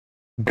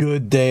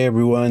Good day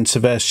everyone,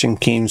 Sebastian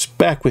Keems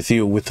back with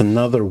you with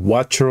another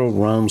Watcher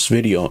Realms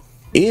video.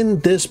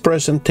 In this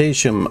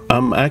presentation,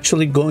 I'm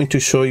actually going to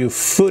show you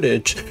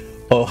footage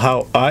of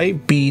how I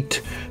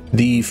beat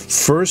the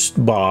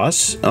first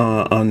boss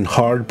on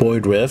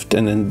Hard-Boiled Rift,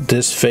 and in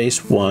this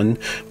phase 1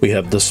 we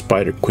have the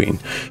Spider Queen.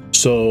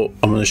 So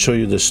I'm going to show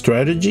you the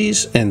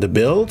strategies and the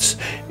builds,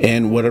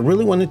 and what I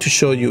really wanted to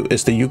show you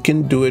is that you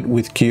can do it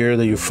with gear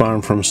that you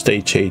found from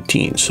stage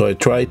 18. So I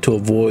tried to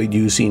avoid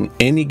using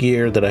any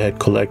gear that I had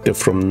collected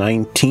from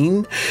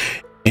 19,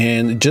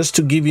 and just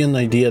to give you an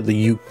idea that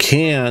you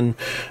can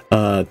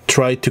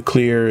try to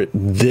clear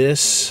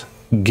this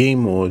game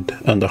mode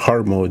and the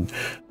hard mode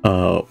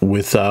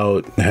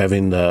without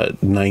having the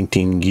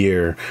 19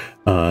 gear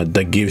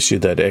that gives you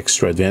that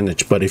extra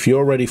advantage. But if you're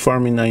already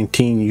farming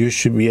 19, you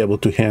should be able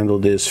to handle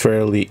this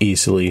fairly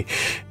easily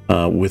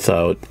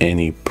without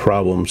any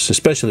problems,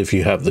 especially if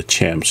you have the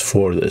champs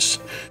for this.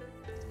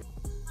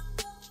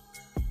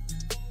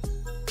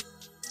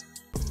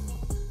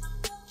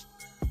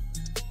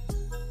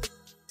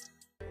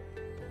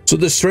 So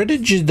the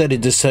strategy that I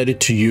decided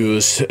to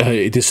use,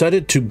 I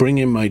decided to bring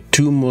in my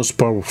two most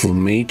powerful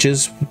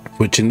mages,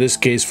 which in this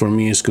case for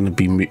me is going to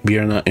be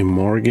Byrna and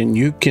Morrigan.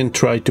 You can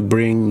try to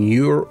bring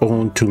your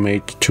own two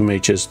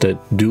mages that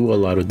do a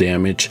lot of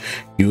damage.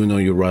 You know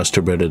your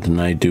roster better than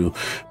I do,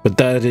 but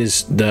that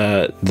is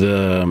the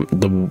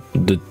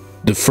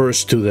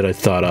first two that I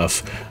thought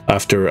of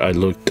after I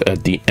looked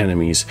at the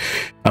enemies.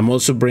 I'm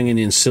also bringing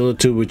in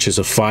Silitu, which is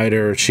a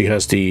fighter. She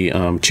has the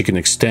she can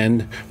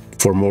extend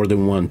for more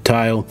than one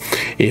tile.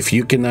 If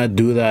you cannot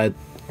do that,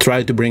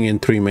 try to bring in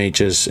 3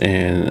 mages,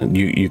 and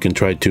you can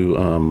try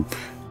to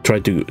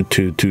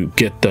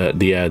get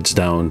the adds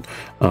down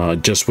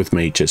just with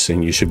mages,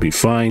 and you should be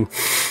fine.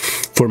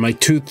 For my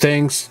 2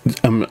 things,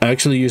 I'm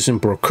actually using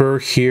Procure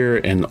here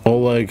and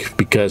Oleg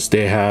because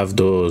they have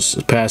those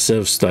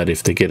passives that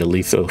if they get a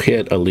lethal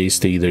hit, at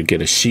least they either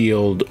get a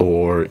shield,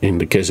 or in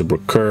the case of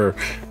Procure,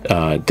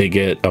 they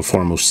get a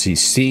form of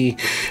CC.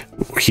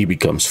 He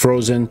becomes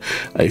frozen.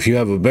 If you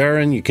have a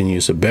Baron, you can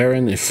use a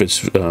Baron if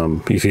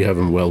you have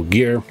him well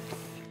gear.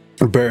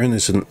 Baron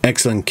is an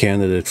excellent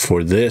candidate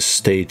for this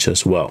stage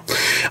as well.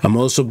 I'm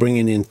also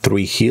bringing in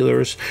 3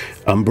 healers.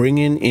 I'm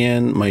bringing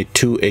in my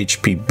 2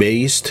 HP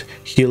based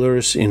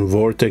healers in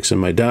Vortex and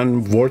my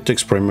Dan.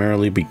 Vortex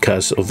primarily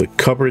because of the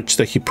coverage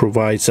that he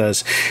provides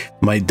us.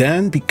 My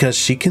Dan because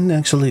she can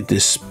actually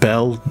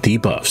dispel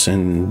debuffs,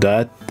 and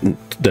that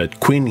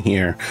queen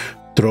here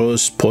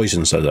throws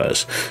poisons at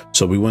us,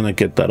 so we want to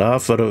get that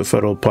off if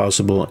at all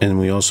possible. And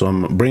we also,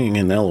 I'm bringing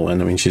in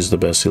Elowen. I mean, she's the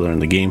best healer in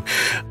the game,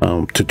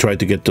 to try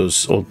to get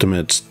those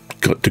ultimates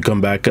to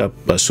come back up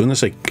as soon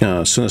as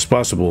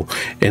possible,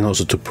 and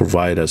also to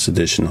provide us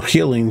additional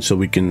healing so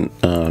we can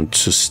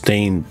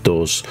sustain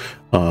those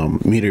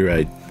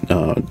meteorite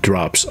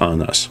drops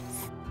on us.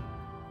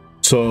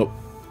 So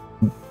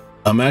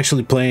I'm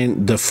actually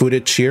playing the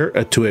footage here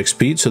at 2x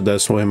speed, so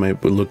that's why it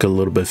might look a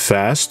little bit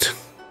fast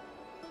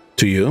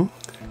to you.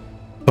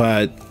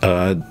 But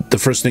the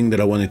first thing that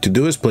I wanted to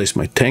do is place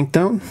my tank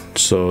down,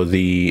 so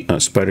the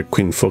Spider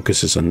Queen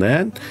focuses on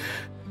that.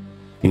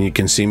 And you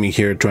can see me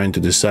here trying to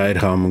decide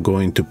how I'm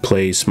going to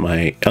place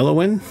my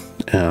Elowen,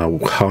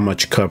 how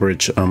much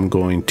coverage I'm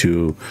going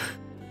to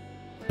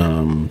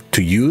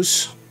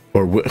use,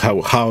 or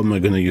how am I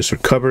going to use her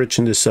coverage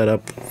in this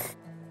setup.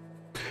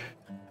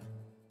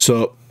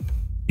 So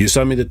you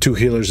saw me the 2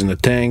 healers in the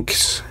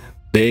tanks.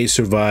 They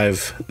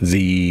survive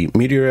the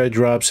meteorite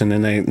drops, and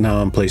then now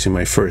I'm placing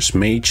my first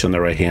mage on the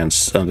right hand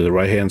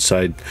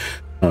side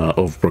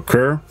of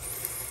Procure,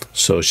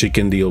 so she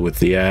can deal with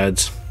the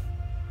adds.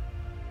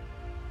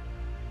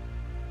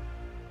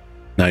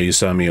 Now you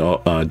saw me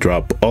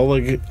drop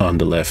Oleg on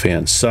the left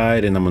hand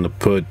side, and I'm going to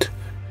put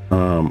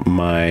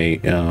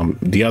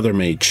the other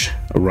mage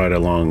right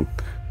along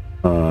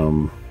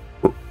to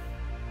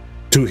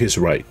his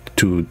right,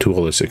 to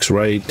Oleg's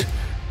right.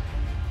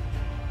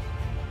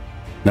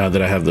 Now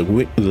that I have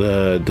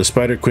the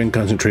Spider Queen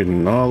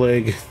concentrating on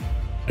Oleg,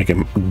 I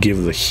can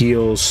give the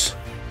heals,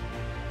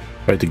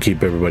 try to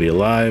keep everybody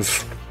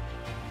alive.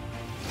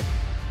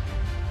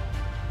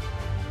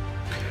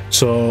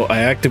 So I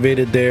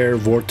activated their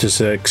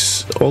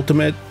Vortex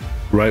ultimate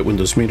right when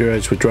those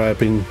meteorites were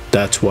dropping.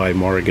 That's why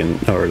Morrigan,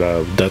 or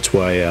that's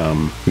why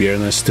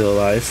Byrna is still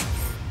alive.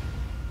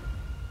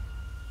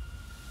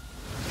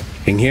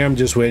 And here I'm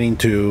just waiting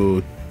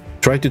to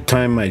try to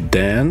time my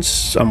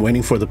dance. I'm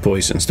waiting for the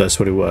poisons. That's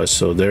what it was.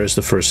 So there's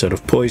the first set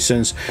of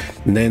poisons,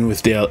 and then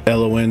with the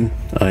Elowen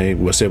I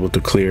was able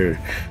to clear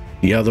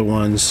the other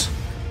ones.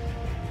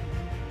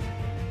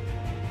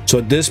 So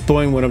at this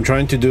point, what I'm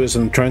trying to do is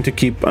I'm trying to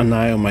keep an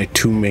eye on my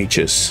 2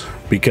 mages,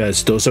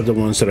 because those are the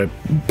ones that I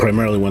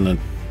primarily want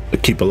to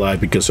keep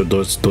alive, because of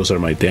those are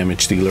my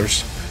damage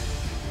dealers.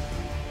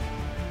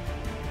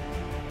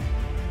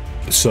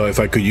 So if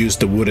I could use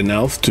the wooden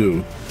elf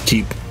to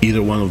keep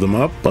either one of them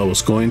up, I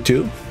was going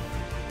to,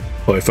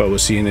 or if I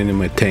was seeing any of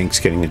my tanks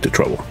getting into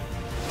trouble.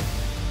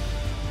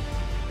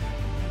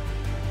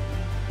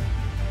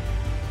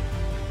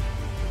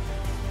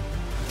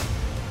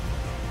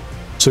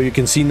 So you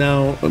can see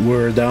now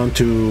we're down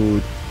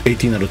to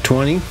 18 out of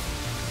 20.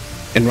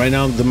 And right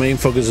now the main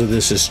focus of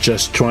this is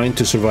just trying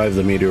to survive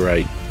the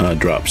meteorite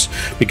drops,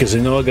 because I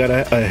know I got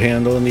a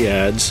handle on the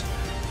ads,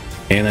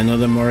 and I know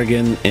that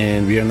Morrigan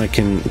and Bjerna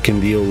can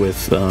deal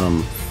with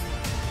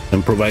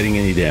and providing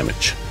any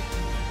damage.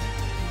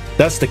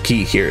 That's the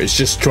key here, is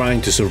just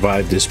trying to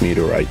survive this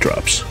meteorite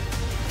drops.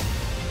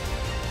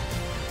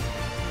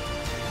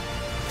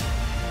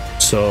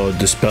 So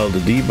dispel the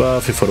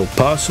debuff if at all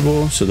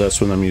possible, so that's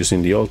when I'm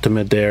using the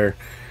ultimate there.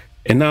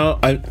 And now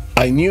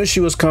I knew she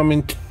was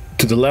coming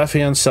to the left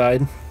hand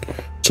side,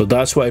 so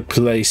that's why I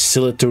placed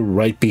Silitu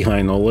right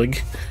behind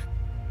Oleg,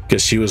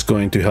 because she was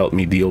going to help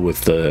me deal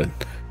with the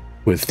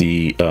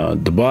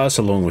boss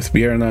along with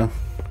Bjerna.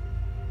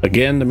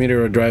 Again, the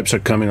meteor drives are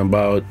coming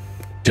about,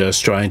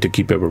 just trying to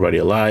keep everybody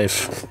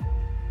alive,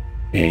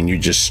 and you're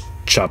just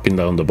chopping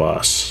down the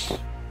boss.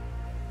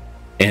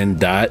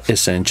 And that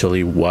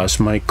essentially was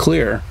my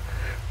clear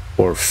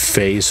for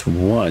phase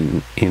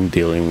 1 in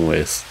dealing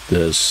with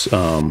this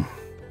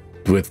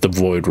with the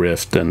Void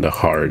Rift and the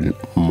hard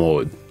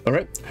mode. All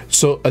right,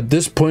 so at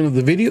this point of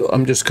the video,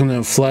 I'm just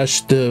gonna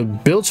flash the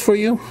builds for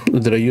you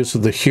that I used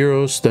with the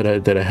heroes that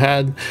I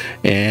had.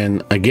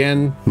 And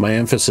again, my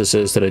emphasis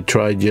is that I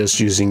tried just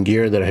using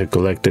gear that I had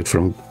collected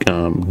from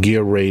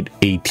Gear Raid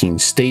 18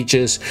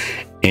 stages,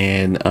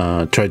 and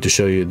tried to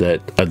show you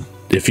that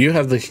if you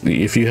have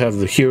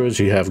the heroes,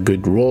 you have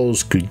good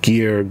rolls, good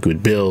gear,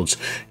 good builds,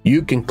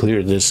 you can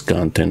clear this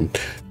content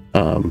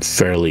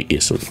fairly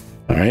easily.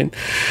 All right,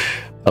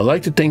 I'd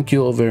like to thank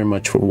you all very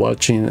much for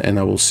watching, and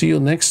I will see you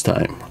next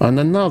time on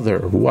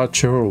another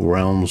Watcher of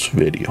Realms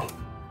video.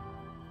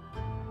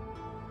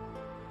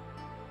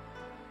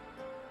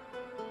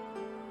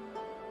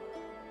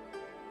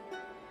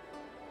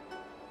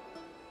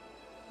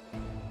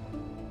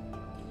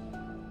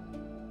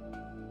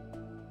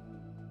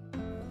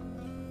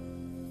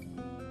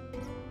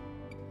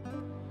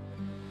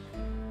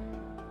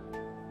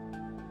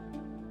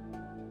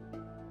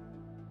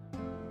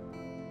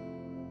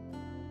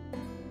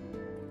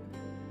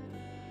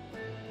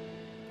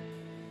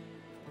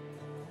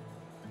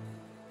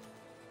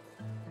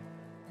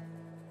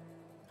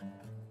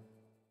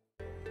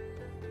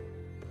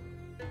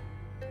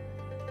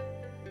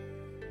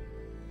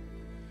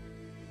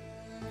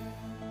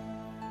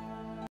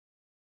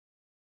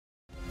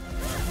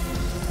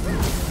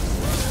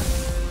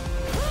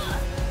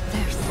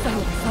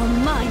 Souls are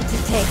mine to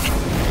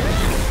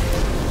take.